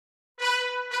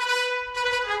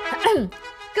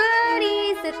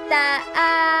Kurisutah!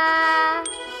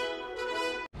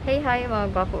 Hey, hi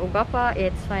mga gwapo o gwapa.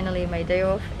 It's finally my day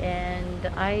off and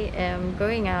I am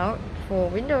going out for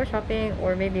window shopping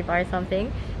or maybe buy something,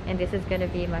 and this is gonna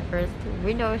be my first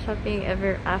window shopping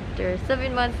ever after 7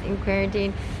 months in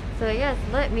quarantine. So yes,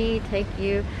 let me take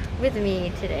you with me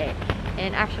today.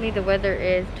 And actually the weather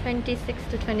is 26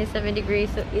 to 27 degrees,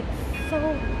 so it's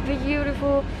so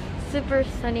beautiful, super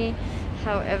sunny.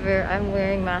 However, I'm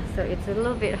wearing mask, so it's a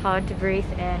little bit hard to breathe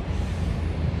and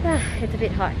it's a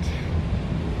bit hot.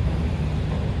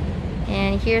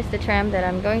 And here's the tram that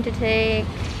I'm going to take.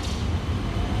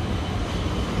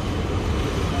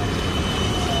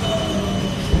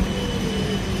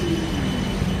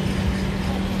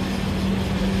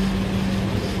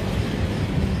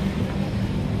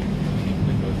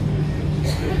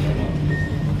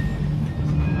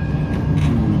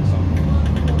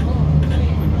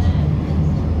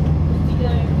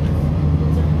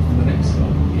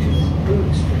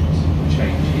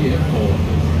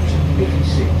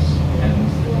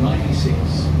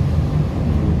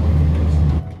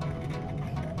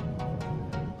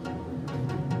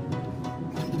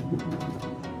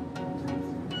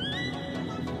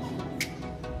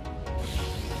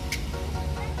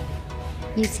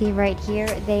 You see right here,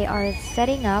 they are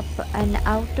setting up an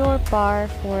outdoor bar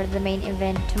for the main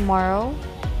event tomorrow.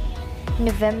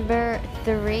 November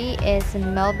 3 is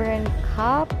Melbourne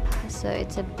Cup, so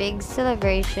it's a big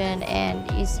celebration, and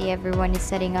you see everyone is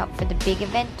setting up for the big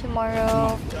event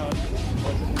tomorrow.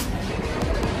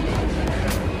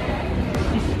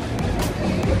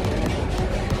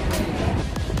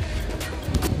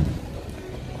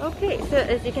 Okay, so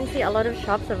as you can see, a lot of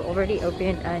shops have already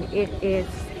opened and it is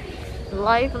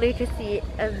lively to see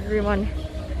everyone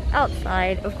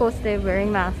outside. Of course, they're wearing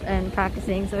masks and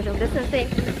practicing social distancing,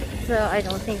 so I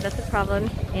don't think that's a problem.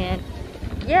 And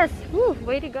yes, woo,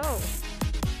 way to go.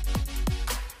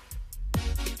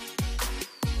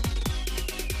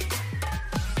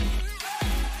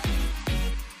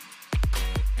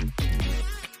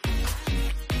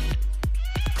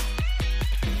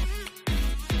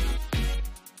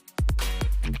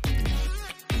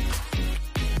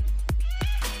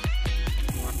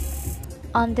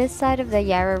 On this side of the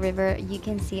Yarra River, you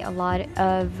can see a lot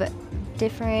of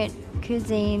different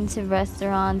cuisines,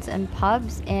 restaurants, and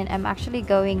pubs. And I'm actually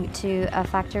going to a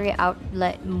factory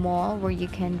outlet mall where you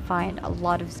can find a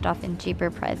lot of stuff in cheaper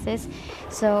prices.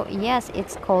 So yes,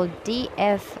 it's called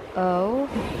DFO.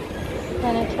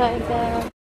 Wanna try it out?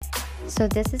 So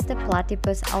this is the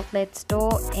Platypus outlet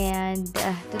store, and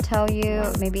to tell you,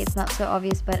 maybe it's not so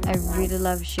obvious, but I really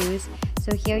love shoes.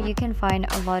 So here you can find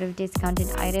a lot of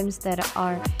discounted items that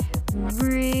are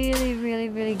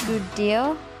really good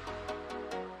deal.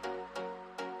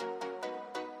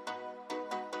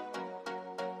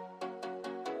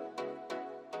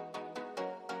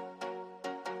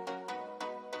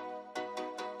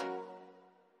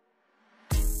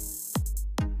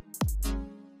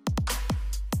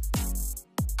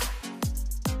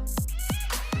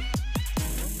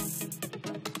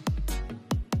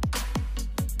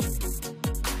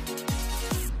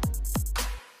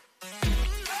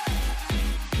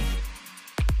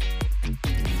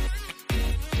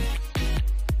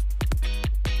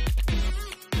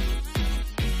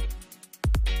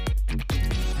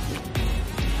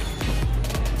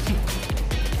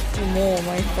 More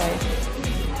my size.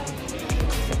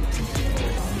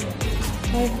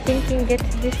 I was thinking get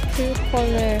this 2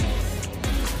 color.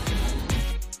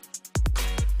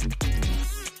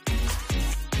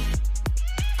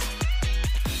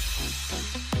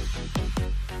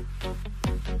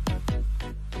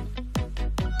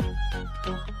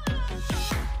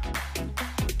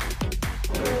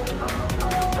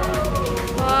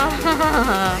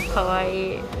 Wow,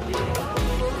 kawaii.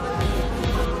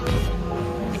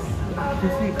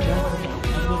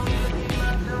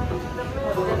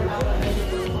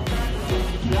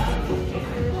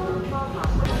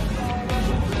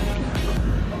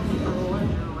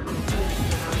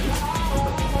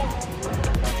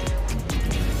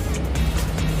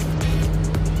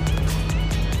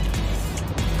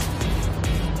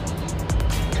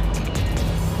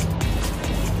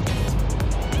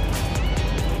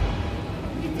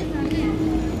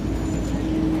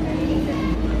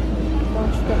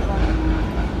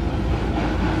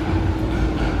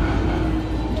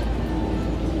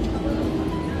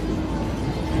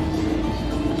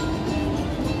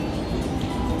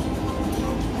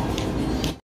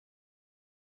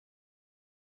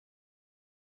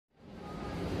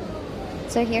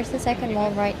 So here's the second mall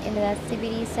right in the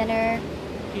CBD center.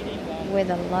 with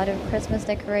a lot of Christmas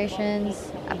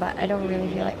decorations, but I don't really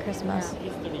feel like Christmas.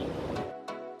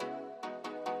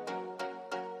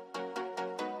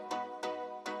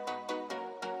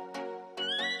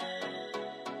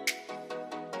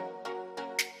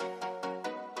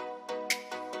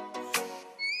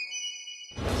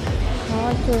 I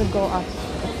want to go up.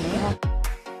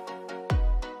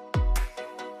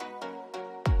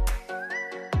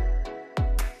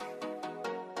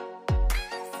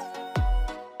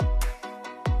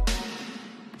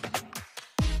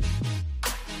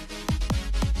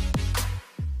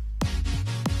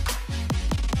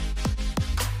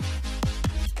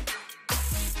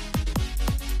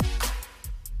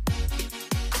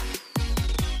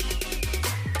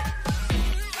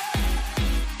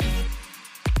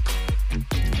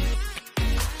 Okay.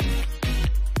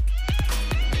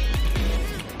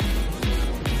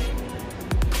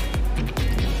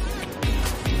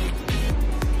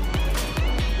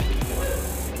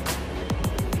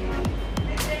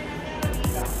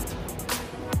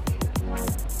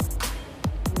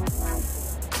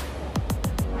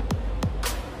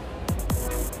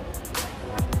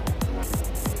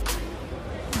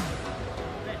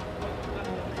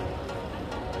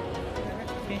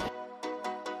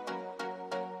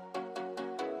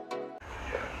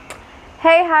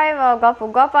 Hey, hi mga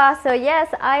gwapo-gwapa. So yes,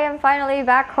 I am finally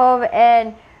back home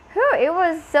and it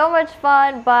was so much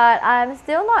fun, but I'm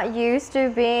still not used to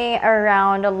being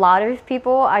around a lot of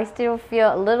people. I still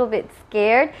feel a little bit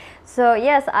scared. So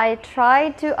yes, I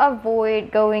tried to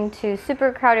avoid going to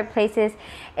super crowded places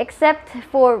except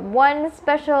for one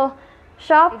special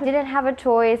shop. I didn't have a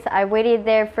choice. I waited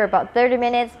there for about 30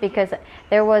 minutes because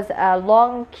there was a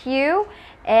long queue.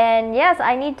 And yes,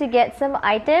 I need to get some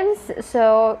items,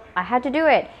 so I had to do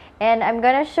it. And I'm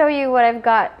gonna show you what I've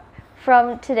got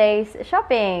from today's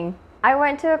shopping. I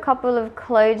went to a couple of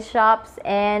clothes shops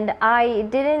and I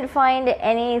didn't find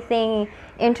anything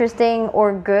interesting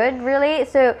or good really.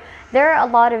 So there are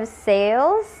a lot of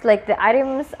sales, like the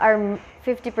items are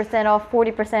 50% off,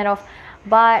 40% off,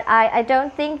 but I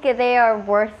don't think they are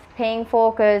worth paying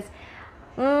for because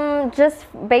just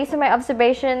based on my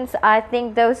observations, I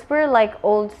think those were like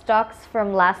old stocks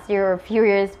from last year or a few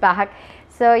years back.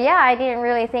 So yeah, I didn't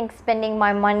really think spending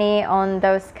my money on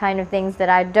those kind of things that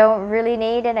I don't really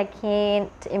need, and I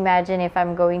can't imagine if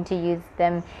I'm going to use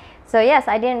them. So yes,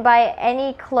 I didn't buy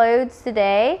any clothes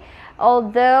today,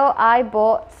 although I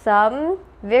bought some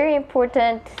very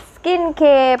important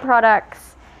skincare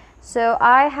products. So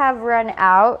I have run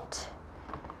out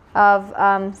of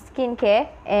skincare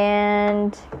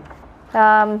and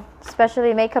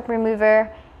especially makeup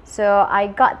remover, so I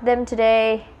got them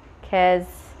today because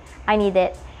I need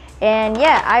it. And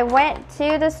yeah, I went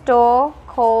to the store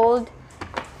called,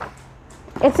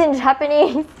 it's in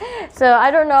Japanese so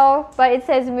I don't know, but it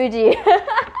says Muji.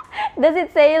 Does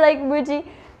it say like Muji?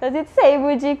 Does it say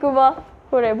Muji kuma?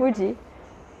 Kore Muji?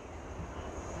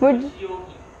 Muji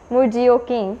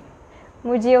Yokin.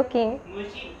 Muji Yokin.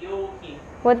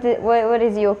 What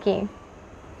is Yokin?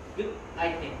 Good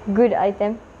item. Good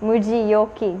item. Muji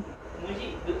Yokin.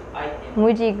 Muji good item.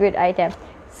 Muji good item.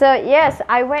 So yes,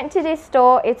 I went to this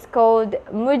store. It's called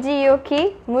Muji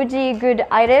Yoki, Muji good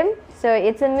item. So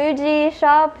it's a Muji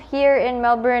shop here in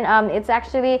Melbourne. It's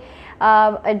actually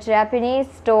a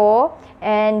Japanese store,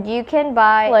 and you can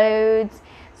buy clothes,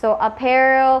 so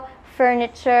apparel,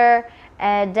 furniture,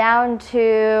 down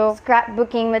to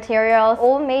scrapbooking materials,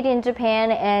 all made in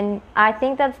Japan. And I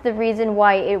think that's the reason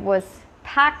why it was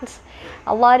packed.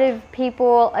 A lot of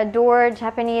people adore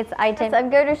Japanese items.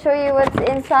 I'm going to show you what's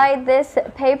inside this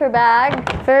paper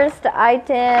bag. First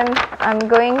item I'm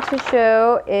going to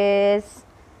show is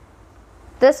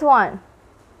this one.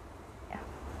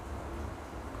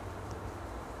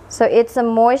 So it's a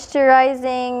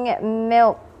moisturizing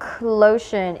milk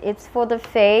lotion. It's for the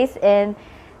face, and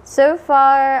so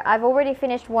far I've already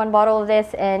finished one bottle of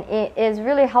this, and it is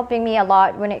really helping me a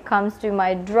lot when it comes to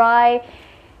my dry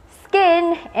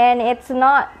skin. And it's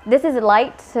not, this is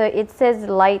light, so it says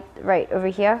light right over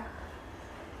here.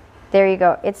 There you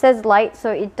go. It says light,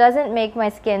 so it doesn't make my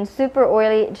skin super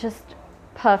oily, just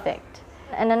perfect.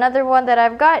 And another one that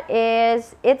I've got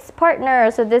is its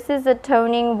partner. So this is a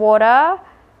toning water,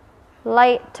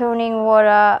 light toning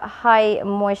water, high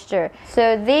moisture.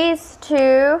 So these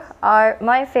two are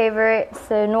my favorite.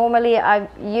 So normally I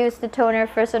use the toner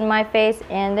first on my face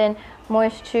and then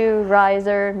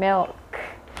moisturizer milk.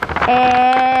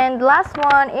 And last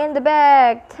one in the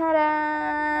bag,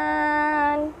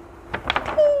 ta-da!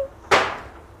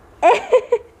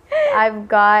 I've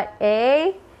got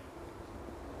a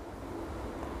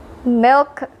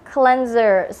milk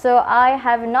cleanser. So I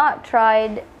have not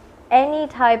tried any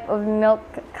type of milk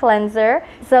cleanser.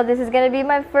 So this is gonna be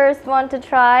my first one to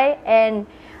try, and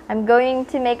I'm going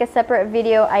to make a separate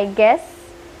video, I guess.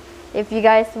 If you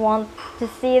guys want to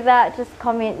see that, just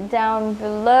comment down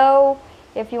below.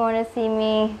 If you want to see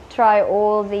me try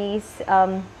all these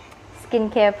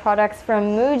skincare products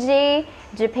from Muji,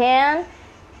 Japan,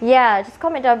 yeah, just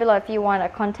comment down below if you want a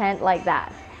content like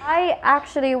that. I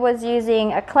actually was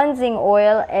using a cleansing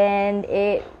oil, and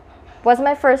it was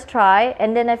my first try,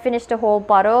 and then I finished the whole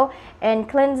bottle. And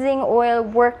cleansing oil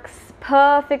works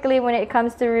perfectly when it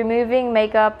comes to removing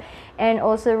makeup and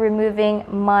also removing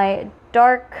my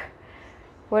dark,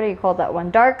 what do you call that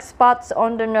one? Dark spots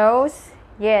on the nose.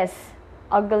 Yes,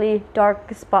 ugly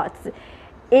dark spots.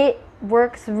 It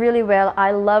works really well.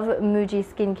 I love Muji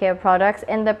skincare products,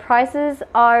 and the prices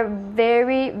are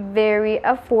very, very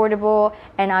affordable,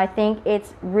 and I think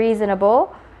it's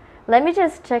reasonable. Let me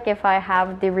just check if I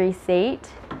have the receipt.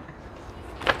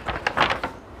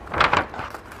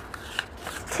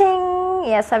 Ting!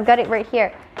 Yes, I've got it right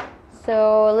here.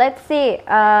 So let's see.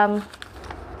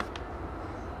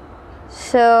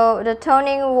 So the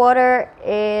toning water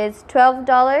is $12,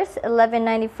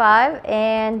 $11.95,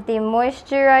 and the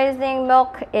moisturizing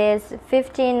milk is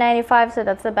 $15.95, so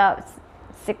that's about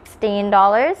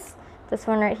 $16. This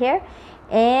one right here.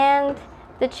 And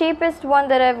the cheapest one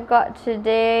that I've got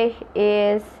today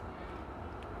is,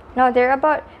 no, they're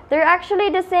actually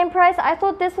the same price. I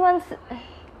thought this one's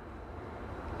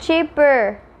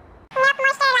cheaper.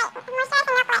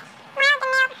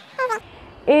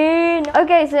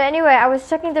 Okay, so anyway, I was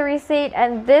checking the receipt,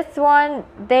 and this one,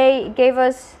 they gave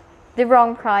us the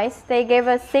wrong price. They gave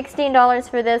us $16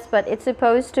 for this, but it's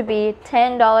supposed to be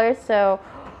 $10, so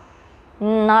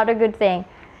not a good thing.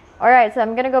 Alright, so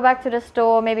I'm gonna go back to the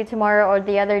store maybe tomorrow or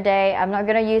the other day. I'm not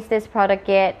gonna use this product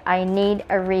yet. I need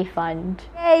a refund.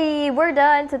 Yay, we're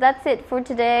done. So that's it for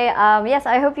today. Yes,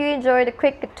 I hope you enjoyed a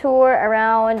quick tour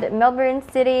around Melbourne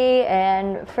City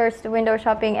and first window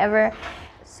shopping ever.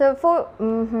 So for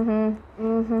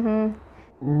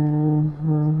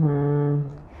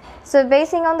So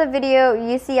basing on the video,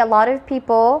 you see a lot of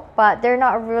people, but they're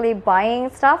not really buying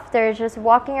stuff. They're just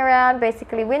walking around,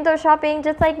 basically window shopping,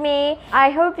 just like me. I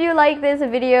hope you like this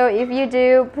video. If you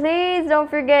do, please don't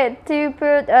forget to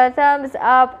put a thumbs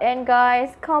up. And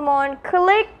guys, come on,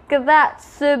 click that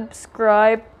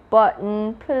subscribe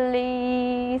button,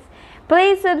 please.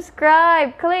 Please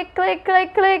subscribe. Click, click,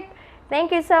 click, click.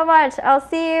 Thank you so much. I'll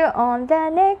see you on the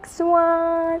next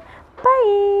one.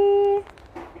 Bye.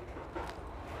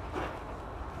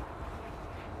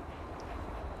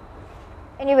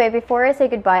 Anyway, before I say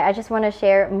goodbye, I just want to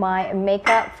share my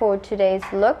makeup for today's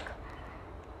look.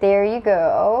 There you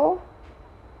go.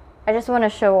 I just want to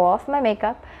show off my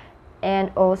makeup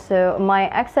and also my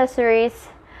accessories.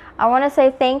 I want to say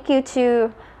thank you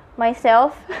to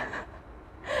myself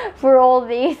for all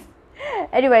these.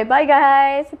 Anyway, bye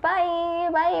guys. Bye,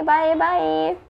 bye, bye, bye.